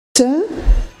Director,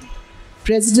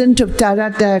 President of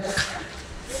TARATDAC,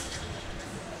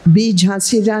 B.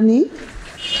 Jhansi Rani,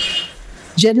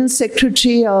 General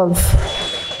Secretary of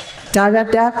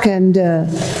TARATDAC and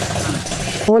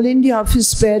All India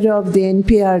Office Bearer of the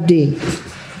NPRD,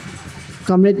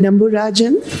 Comrade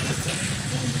Namburajan,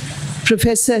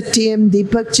 Professor T.M.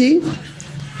 Deepakji,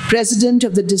 President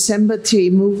of the December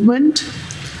 3 Movement,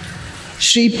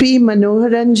 Shri P.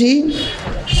 Manoharanji,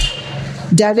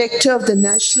 Director of the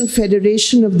National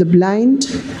Federation of the Blind,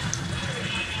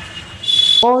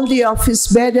 all the office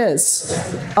bearers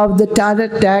of the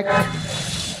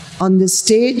TARATDAC on the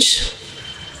stage,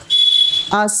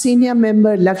 our senior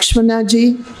member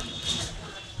Lakshmanaji,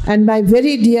 and my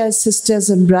very dear sisters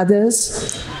and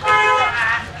brothers,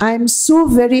 I am so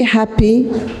very happy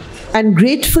and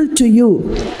grateful to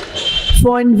you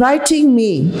for inviting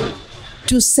me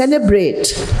to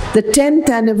celebrate the 10th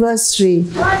anniversary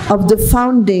of the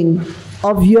founding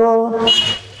of your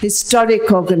historic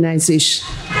organization.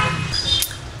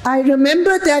 I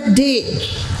remember that day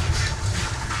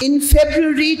in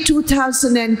February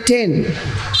 2010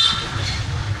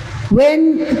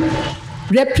 when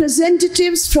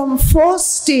representatives from 4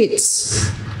 states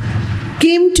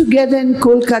came together in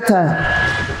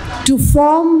Kolkata to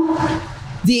form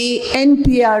the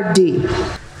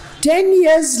NPRD. 10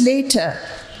 years later,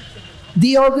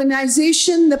 the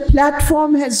organization, the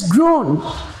platform has grown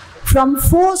from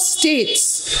 4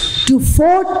 states to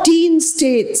 14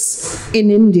 states in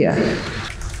India.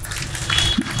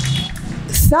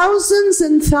 Thousands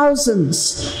and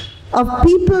thousands of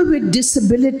people with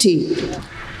disability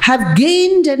have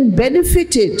gained and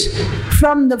benefited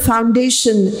from the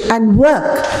foundation and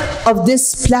work of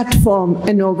this platform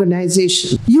and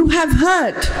organization. You have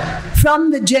heard from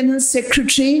the General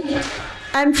Secretary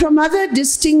and from other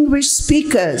distinguished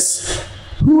speakers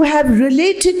who have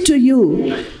related to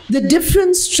you the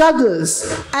different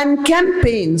struggles and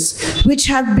campaigns which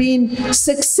have been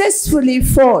successfully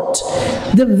fought,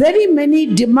 the very many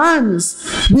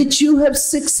demands which you have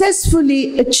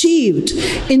successfully achieved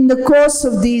in the course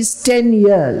of these 10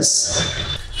 years.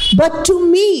 But to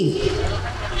me,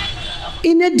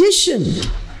 in addition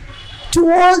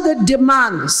to all the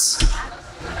demands,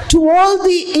 to all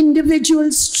the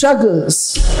individual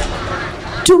struggles,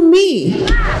 to me,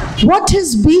 what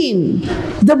has been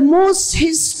the most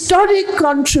historic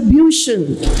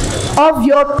contribution of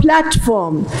your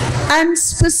platform, and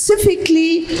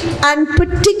specifically and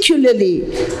particularly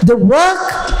the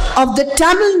work of the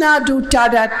Tamilnadu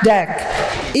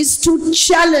TARATDAC, is to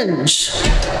challenge,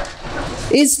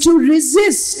 is to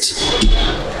resist,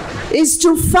 is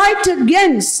to fight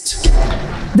against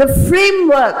the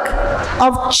framework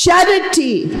of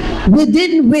charity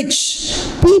within which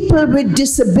people with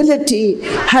disability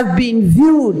have been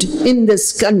viewed in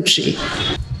this country.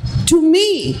 To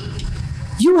me,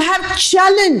 you have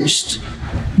challenged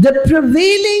the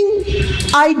prevailing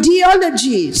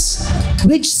ideologies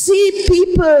which see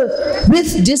people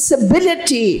with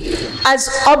disability as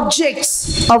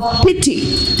objects of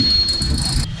pity.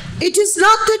 It is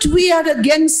not that we are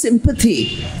against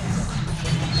sympathy.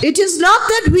 It is not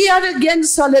that we are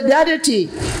against solidarity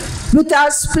with our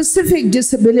specific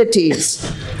disabilities.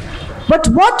 But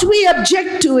what we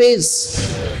object to is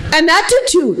an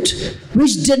attitude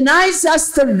which denies us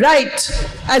the right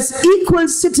as equal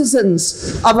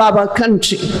citizens of our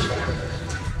country.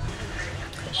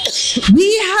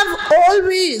 We have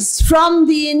always, from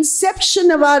the inception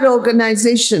of our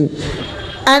organization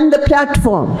and the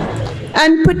platform,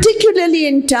 and particularly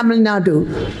in Tamil Nadu,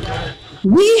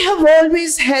 we have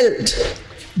always held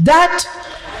that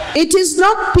it is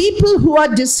not people who are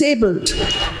disabled,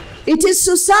 it is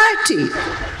society,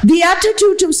 the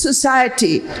attitude of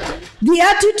society, the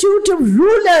attitude of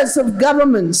rulers of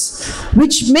governments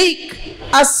which make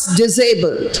us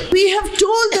disabled. We have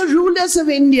told the rulers of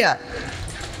India,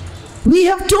 we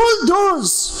have told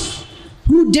those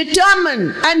who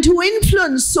determine and who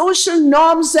influence social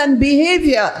norms and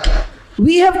behavior,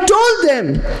 we have told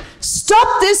them,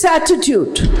 stop this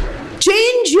attitude,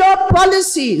 change your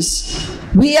policies.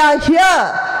 We are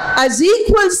here as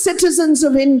equal citizens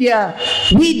of India.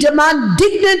 We demand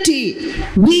dignity,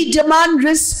 we demand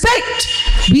respect,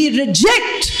 we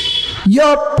reject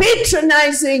your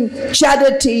patronizing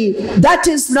charity. That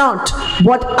is not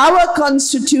what our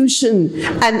constitution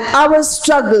and our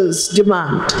struggles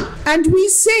demand. And we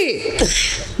say,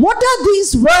 what are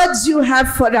these words you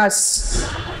have for us?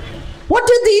 What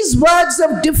are these words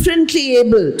of differently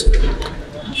abled?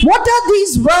 What are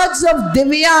these words of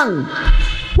Divyang?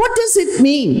 What does it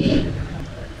mean?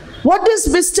 What does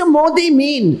Mr. Modi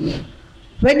mean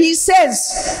when he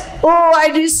says, oh, I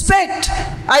respect,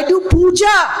 I do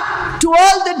puja to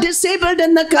all the disabled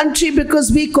in the country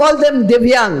because we call them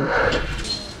Divyang.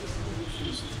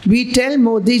 We tell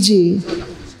Modi ji,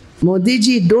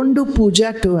 don't do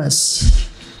puja to us.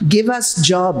 Give us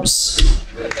jobs.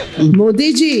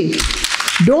 Modi ji,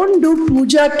 don't do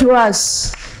puja to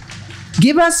us.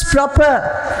 Give us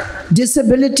proper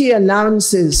disability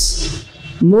allowances.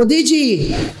 Modi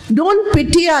ji, don't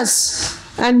pity us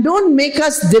and don't make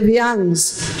us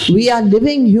Divyangs. We are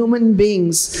living human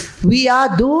beings. We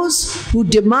are those who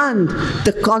demand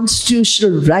the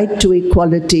constitutional right to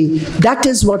equality. That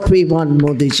is what we want,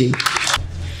 Modi ji.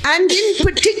 And in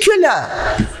particular,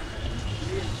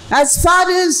 as far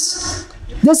as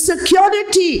the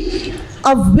security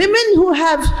of women who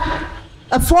have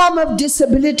a form of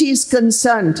disability is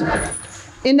concerned,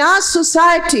 in our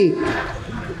society,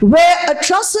 where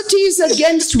atrocities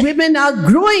against women are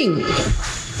growing,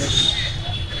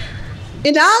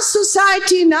 in our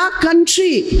society, in our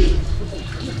country,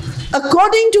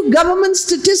 according to government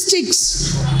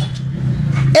statistics,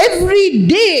 every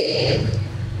day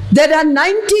there are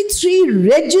 93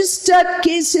 registered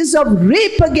cases of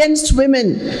rape against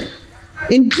women,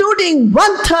 including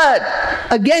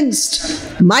 1/3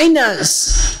 against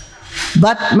minors.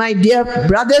 But my dear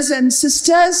brothers and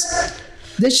sisters,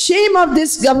 the shame of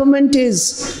this government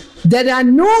is there are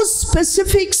no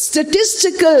specific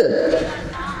statistical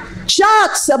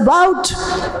charts about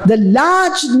the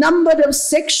large number of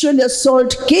sexual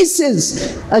assault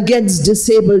cases against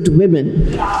disabled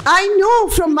women. I know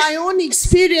from my own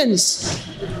experience,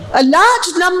 a large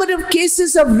number of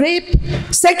cases of rape,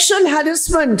 sexual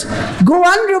harassment go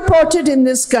unreported in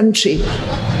this country.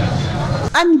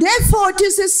 And therefore, it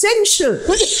is essential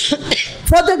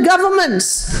for the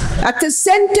governments at the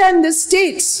center and the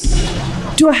states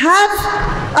to have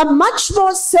a much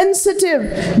more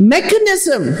sensitive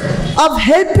mechanism of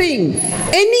helping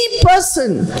any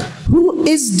person who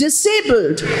is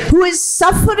disabled, who is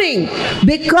suffering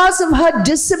because of her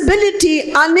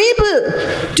disability,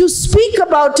 unable to speak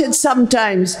about it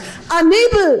sometimes,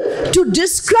 unable to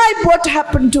describe what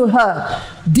happened to her.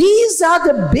 These are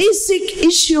the basic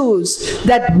issues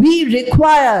that we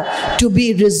require to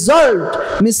be resolved.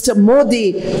 Mr.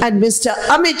 Modi and Mr.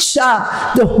 Amit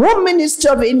Shah, the Home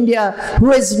Minister of India,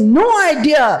 who has no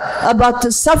idea about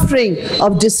the suffering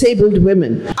of disabled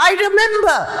women. I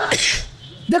remember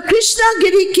the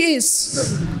Krishnagiri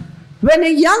case, when a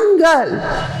young girl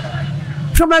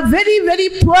from a very, very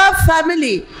poor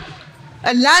family,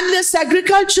 a landless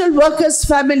agricultural workers'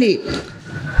 family,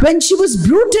 when she was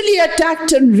brutally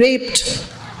attacked and raped.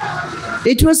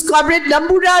 It was Comrade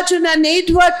Namburajan and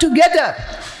Aidwa together,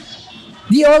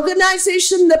 the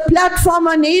organization, the platform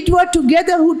and Aidwa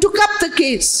together, who took up the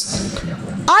case.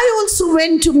 I also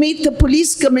went to meet the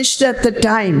police commissioner at the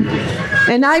time,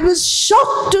 and I was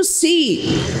shocked to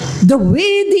see the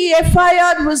way the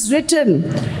FIR was written,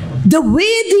 the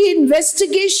way the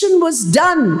investigation was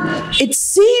done. It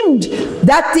seemed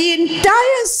that the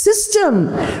entire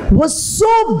system was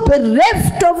so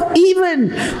bereft of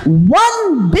even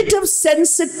one bit of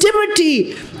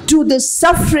sensitivity to the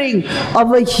suffering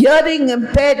of a hearing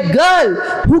impaired girl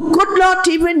who could not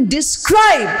even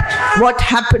describe what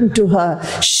happened to her.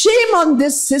 Shame on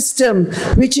this system,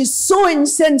 which is so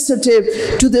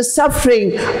insensitive to the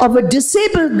suffering of a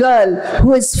disabled girl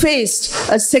who has faced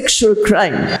a sexual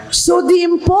crime. So the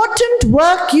important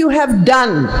work you have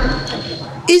done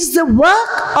is the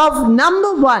work of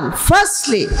number one.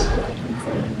 Firstly,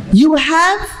 you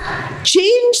have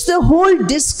changed the whole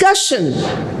discussion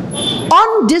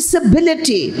on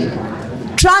disability,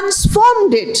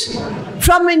 transformed it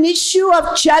from an issue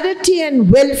of charity and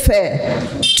welfare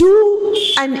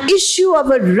to an issue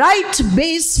of a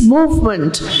right-based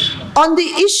movement on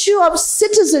the issue of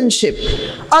citizenship,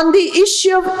 on the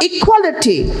issue of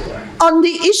equality, on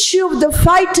the issue of the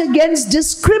fight against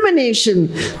discrimination.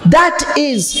 That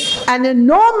is an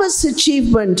enormous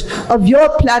achievement of your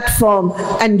platform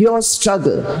and your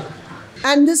struggle.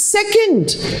 And the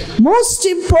second most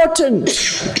important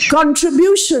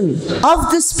contribution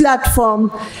of this platform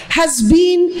has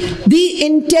been the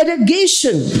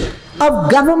interrogation of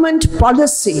government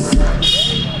policy.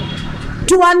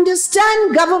 To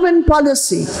understand government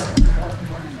policy,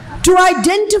 to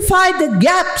identify the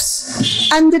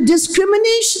gaps and the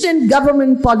discrimination in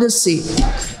government policy,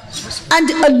 and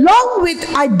along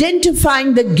with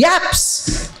identifying the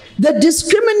gaps, the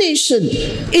discrimination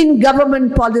in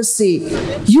government policy,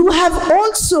 you have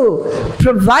also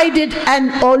provided an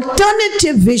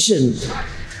alternative vision.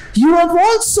 You have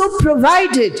also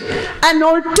provided an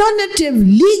alternative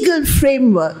legal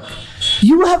framework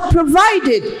You have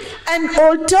provided an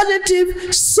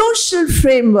alternative social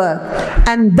framework,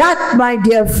 and that, my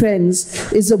dear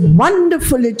friends, is a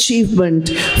wonderful achievement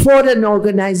for an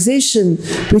organization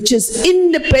which has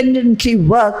independently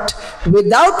worked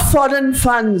without foreign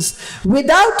funds,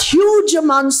 without huge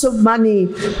amounts of money,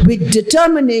 with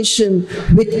determination,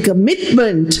 with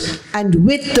commitment, and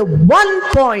with the one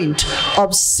point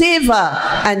of savor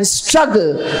and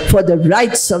struggle for the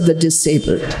rights of the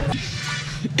disabled.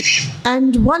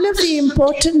 And one of the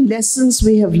important lessons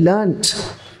we have learned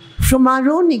from our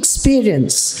own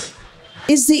experience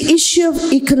is the issue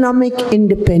of economic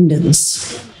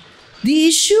independence. The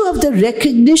issue of the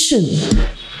recognition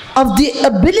of the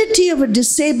ability of a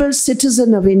disabled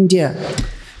citizen of India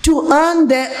to earn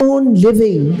their own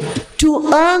living,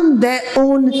 to earn their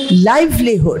own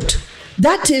livelihood.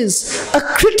 That is a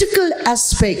critical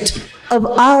aspect of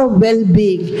our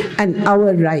well-being and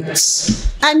our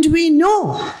rights. And we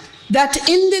know that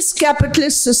in this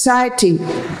capitalist society,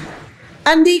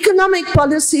 and the economic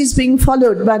policies being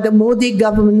followed by the Modi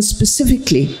government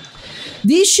specifically,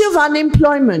 the issue of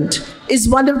unemployment is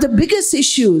one of the biggest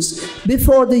issues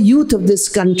before the youth of this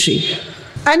country.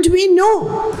 And we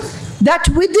know that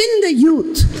within the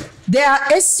youth, there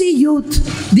are SC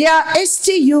youth, there are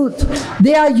ST youth,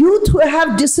 there are youth who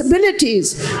have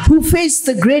disabilities who face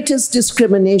the greatest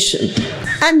discrimination.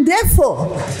 And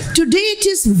therefore, today it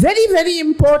is very, very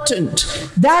important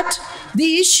that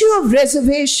the issue of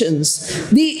reservations,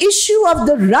 the issue of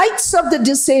the rights of the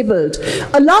disabled,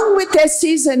 along with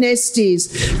SCs and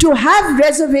STs, to have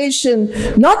reservation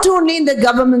not only in the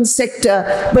government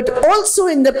sector, but also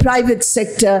in the private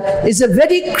sector, is a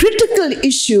very critical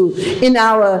issue in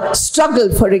our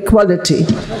struggle for equality.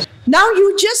 Now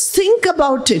you just think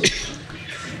about it.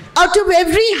 Out of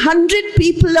every 100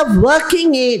 people of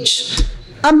working age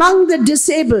among the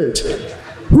disabled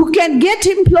who can get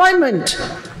employment,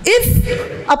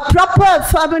 if a proper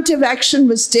affirmative action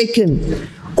was taken,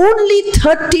 only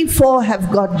 34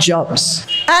 have got jobs.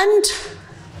 And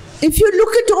if you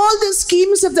look at all the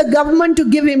schemes of the government to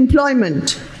give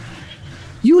employment,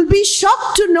 you will be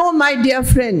shocked to know, my dear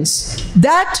friends,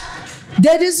 that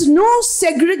there is no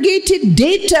segregated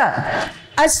data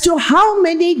as to how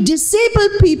many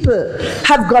disabled people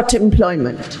have got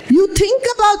employment. You think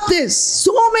about this,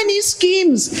 so many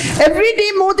schemes. Every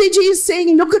day Modi ji is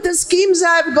saying, look at the schemes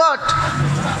I have got.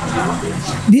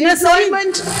 The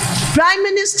employment, Prime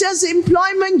Minister's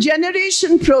Employment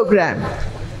Generation Program,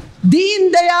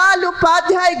 Deen Dayal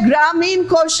Upadhyay Gramin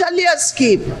Kaushalya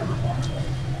Scheme,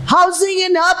 Housing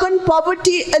and Urban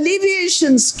Poverty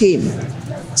Alleviation Scheme,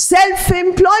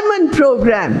 Self-Employment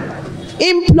Program,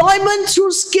 Employment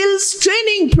through Skills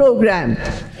Training Program.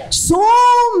 So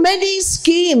many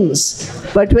schemes.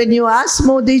 But when you ask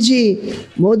Modi ji,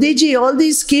 all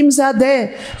these schemes are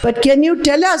there, but can you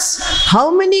tell us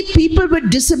how many people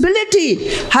with disability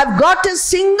have got a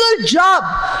single job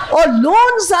or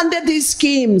loans under these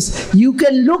schemes? You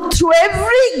can look through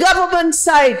every government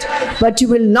site, but you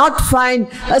will not find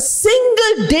a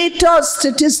single data or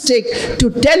statistic to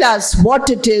tell us what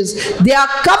it is. They are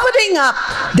covering up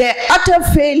their utter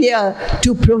failure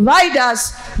to provide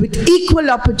us with equal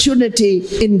opportunity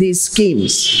in these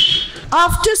schemes.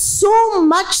 After so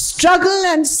much struggle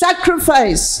and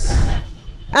sacrifice,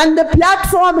 and the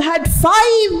platform had 5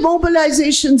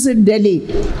 mobilizations in Delhi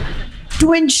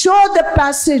to ensure the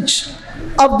passage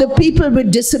of the people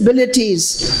with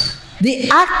disabilities, the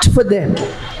act for them.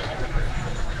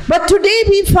 But today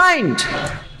we find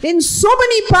in so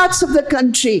many parts of the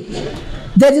country,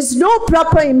 there is no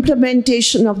proper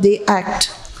implementation of the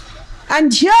act.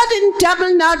 And here in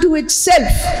Tamil Nadu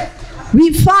itself,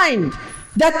 we find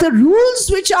that the rules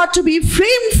which are to be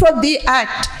framed for the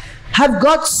act have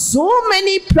got so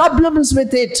many problems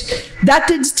with it that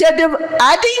instead of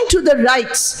adding to the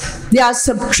rights, they are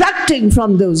subtracting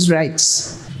from those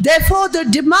rights. Therefore, the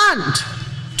demand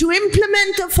to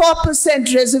implement a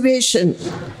 4% reservation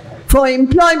for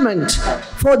employment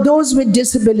for those with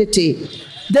disability,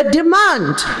 the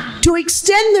demand to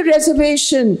extend the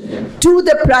reservation to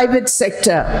the private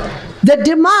sector, the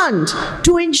demand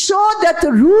to ensure that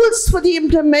the rules for the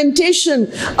implementation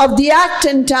of the Act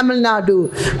in Tamil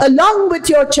Nadu, along with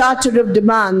your Charter of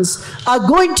Demands, are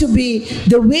going to be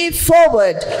the way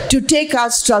forward to take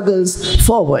our struggles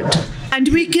forward. And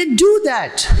we can do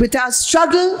that with our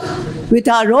struggle, with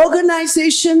our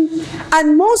organization,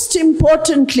 and most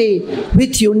importantly,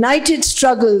 with united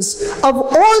struggles of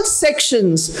all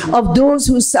sections of those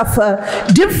who suffer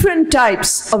different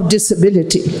types of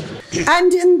disability.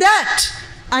 And in that,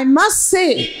 I must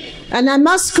say, and I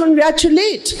must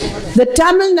congratulate the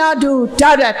Tamil Nadu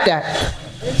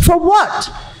TARATDAC. For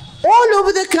what? All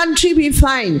over the country we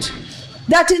find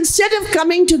that instead of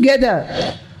coming together,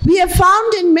 we have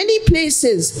found in many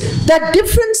places that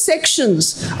different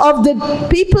sections of the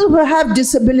people who have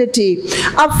disability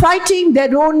are fighting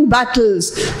their own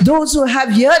battles. Those who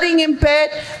have hearing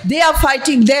impaired, they are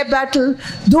fighting their battle.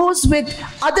 Those with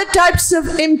other types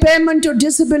of impairment or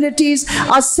disabilities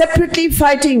are separately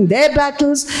fighting their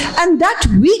battles, and that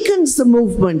weakens the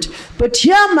movement. But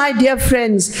here, my dear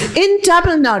friends, in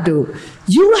Tamil Nadu,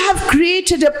 you have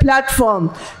created a platform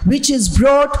which has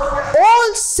brought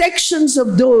all sections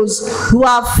of those who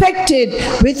are affected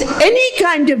with any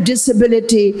kind of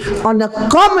disability on a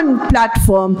common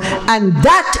platform, and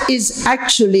that is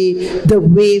actually the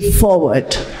way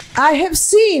forward. I have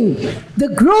seen the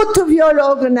growth of your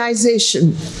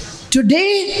organization.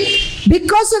 Today,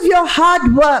 because of your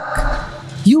hard work,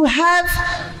 you have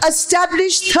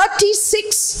established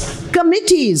 36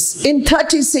 committees in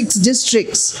 36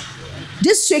 districts.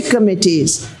 District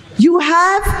committees. You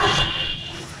have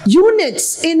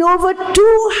units in over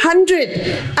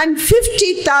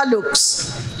 250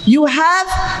 taluks. You have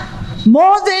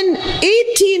more than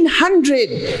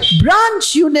 1,800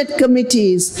 branch unit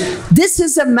committees. This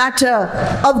is a matter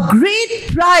of great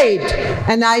pride,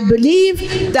 and I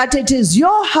believe that it is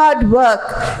your hard work,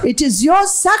 it is your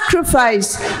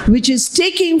sacrifice which is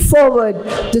taking forward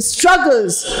the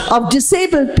struggles of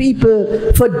disabled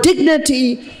people for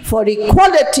dignity, for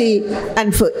equality,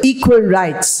 and for equal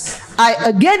rights. I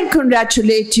again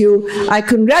congratulate you. I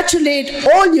congratulate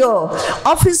all your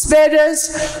office bearers,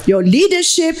 your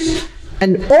leadership,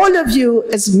 and all of you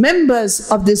as members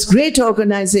of this great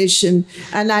organization.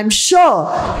 And I'm sure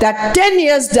that 10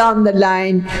 years down the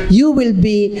line, you will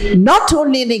be not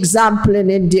only an example in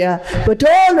India, but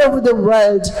all over the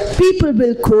world. People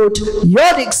will quote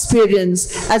your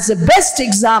experience as the best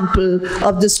example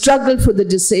of the struggle for the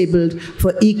disabled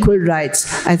for equal rights.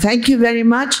 I thank you very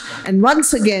much. And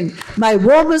once again, my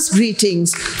warmest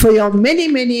greetings for your many,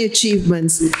 many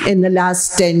achievements in the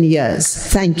last 10 years.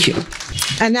 Thank you.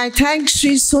 And I thank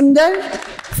Sri Sundar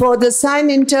for the sign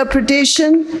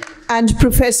interpretation and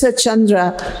Professor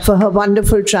Chandra for her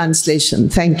wonderful translation.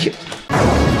 Thank you.